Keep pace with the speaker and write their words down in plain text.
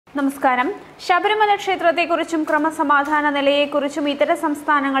നമസ്കാരം. ശബരിമല ക്ഷേത്രത്തെക്കുറിച്ചും ക്രമസമാധാന നിലയെക്കുറിച്ചും ഇതര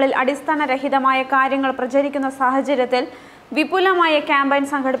സംസ്ഥാനങ്ങളിൽ അടിസ്ഥാനരഹിതമായ കാര്യങ്ങൾ പ്രചരിക്കുന്ന സാഹചര്യത്തിൽ വിപുലമായ ക്യാമ്പയിൻ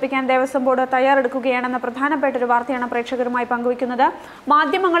സംഘടിപ്പിക്കാൻ ദേവസ്വം ബോർഡ് തയ്യാറെടുക്കുകയാണെന്ന പ്രധാനപ്പെട്ട ഒരു വാർത്തയാണ് പ്രേക്ഷകരുമായി പങ്കുവയ്ക്കുന്നത്.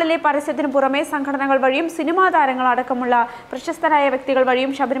 മാധ്യമങ്ങളിലെ പരസ്യത്തിന് പുറമെ സംഘടനകൾ വഴിയും സിനിമാ താരങ്ങൾ അടക്കമുള്ള പ്രശസ്തരായ വ്യക്തികൾ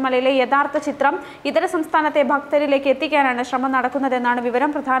വഴിയും ശബരിമലയിലെ യഥാർത്ഥ ചിത്രം ഇതര സംസ്ഥാനത്തെ ഭക്തരിലേക്ക് എത്തിക്കാനാണ് ശ്രമം നടക്കുന്നതെന്നാണ്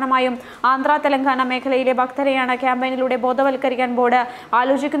വിവരം. പ്രധാനമായും ആന്ധ്ര തെലങ്കാന മേഖലയിലെ ഭക്തരെയാണ് ക്യാമ്പയിനിലൂടെ ബോധവൽക്കരിക്കാൻ ബോർഡ്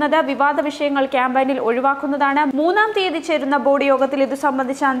ആലോചിക്കുന്നത്. വിവാദ വിഷയങ്ങൾ ക്യാമ്പയിനിൽ ഒഴിവാക്കുന്നതാണ്. 3-ാം തീയതി ചേരുന്ന ബോർഡ് യോഗത്തിൽ ഇതു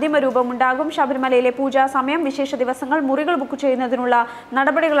സംബന്ധിച്ച അന്തിമ രൂപമുണ്ടാകും. ശബരിമലയിലെ പൂജാ സമയം, വിശേഷ ദിവസങ്ങൾ, മുറികൾ ബുക്ക് ചെയ്യുന്നതിനുള്ള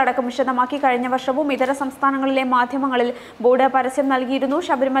നടപടികളടക്കം വിശദമാക്കി കഴിഞ്ഞ വർഷവും ഇതര സംസ്ഥാനങ്ങളിലെ മാധ്യമങ്ങളിൽ ബോർഡ് പരസ്യം നൽകിയിരുന്നു.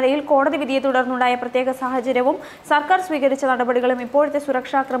 ശബരിമലയിൽ കോടതി വിധിയെ തുടർന്നുണ്ടായ പ്രത്യേക സാഹചര്യവും സർക്കാർ സ്വീകരിച്ച നടപടികളും ഇപ്പോഴത്തെ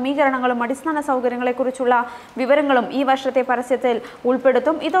സുരക്ഷാ ക്രമീകരണങ്ങളും അടിസ്ഥാന സൗകര്യങ്ങളെക്കുറിച്ചുള്ള വിവരങ്ങളും ഈ വർഷത്തെ പരസ്യത്തിൽ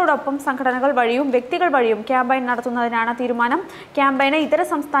ഉൾപ്പെടുത്തും. ഇതോടൊപ്പം സംഘടനകൾ വഴിയും വ്യക്തികൾ വഴിയും ക്യാമ്പയിൻ നടത്തുന്നതിനാണ് തീരുമാനം. ക്യാമ്പയിന് ഇതര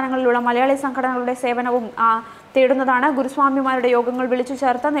സംസ്ഥാനങ്ങളിലുള്ള മലയാളി സംഘടനകളുടെ സേവനവും തേടുന്നതാണ്. ഗുരുസ്വാമിമാരുടെ യോഗങ്ങൾ വിളിച്ചു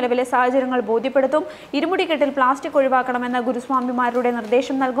ചേർത്ത് നിലവിലെ സാഹചര്യങ്ങൾ ബോധ്യപ്പെടുത്തും. ഇരുമുടിക്കെട്ടിൽ പ്ലാസ്റ്റിക് ഒഴിവാക്കണമെന്ന ഗുരുസ്വാമിമാരുടെ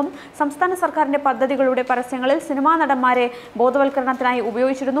നിർദ്ദേശം നൽകും. സംസ്ഥാന സർക്കാരിന്റെ പദ്ധതികളുടെ പരസ്യങ്ങളിൽ സിനിമാ നടന്മാരെ ബോധവൽക്കരണത്തിനായി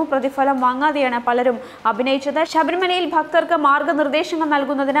ഉപയോഗിച്ചിരുന്നു. പ്രതിഫലം വാങ്ങാതെയാണ് പലരും അഭിനയിച്ചത്. ശബരിമലയിൽ ഭക്തർക്ക് മാർഗനിർദ്ദേശങ്ങൾ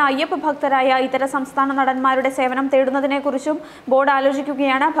നൽകുന്നതിന് അയ്യപ്പ ഭക്തരായ ഇതര സംസ്ഥാന നടന്മാരുടെ സേവനം തേടുന്നതിനെക്കുറിച്ചും ബോർഡ്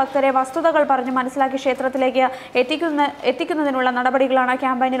ആലോചിക്കുകയാണ്. ഭക്തരെ വസ്തുതകൾ പറഞ്ഞ് മനസ്സിലാക്കി ക്ഷേത്രത്തിലേക്ക് എത്തിക്കുന്നതിനുള്ള നടപടികളാണ്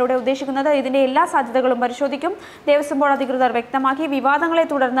ക്യാമ്പയിനിലൂടെ ഉദ്ദേശിക്കുന്നത്. ഇതിന്റെ എല്ലാ സാധ്യതകളും പരിശോധിക്കും. ദേവസ്വം ബോർഡ് അധികൃതർ വ്യക്തമാക്കി. വിവാദങ്ങളെ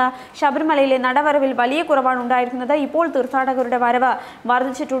തുടർന്ന് ശബരിമലയിലെ നടവരവിൽ വലിയ കുറവാണ് ഉണ്ടായിരിക്കുന്നത്. ഇപ്പോൾ തീർത്ഥാടകരുടെ വരവ്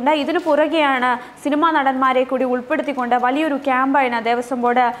വർദ്ധിച്ചിട്ടുണ്ട്. ഇതിനു പുറകെയാണ് സിനിമാ നടന്മാരെ കൂടി ഉൾപ്പെടുത്തിക്കൊണ്ട് വലിയൊരു ക്യാമ്പയിന് ദേവസ്വം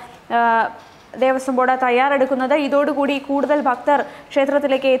ബോർഡ് തയ്യാറെടുക്കുന്നത്. ഇതോടുകൂടി കൂടുതൽ ഭക്തർ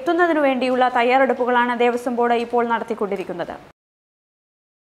ക്ഷേത്രത്തിലേക്ക് എത്തുന്നതിനു വേണ്ടിയുള്ള തയ്യാറെടുപ്പുകളാണ് ദേവസ്വം ബോർഡ് ഇപ്പോൾ നടത്തിക്കൊണ്ടിരിക്കുന്നത്.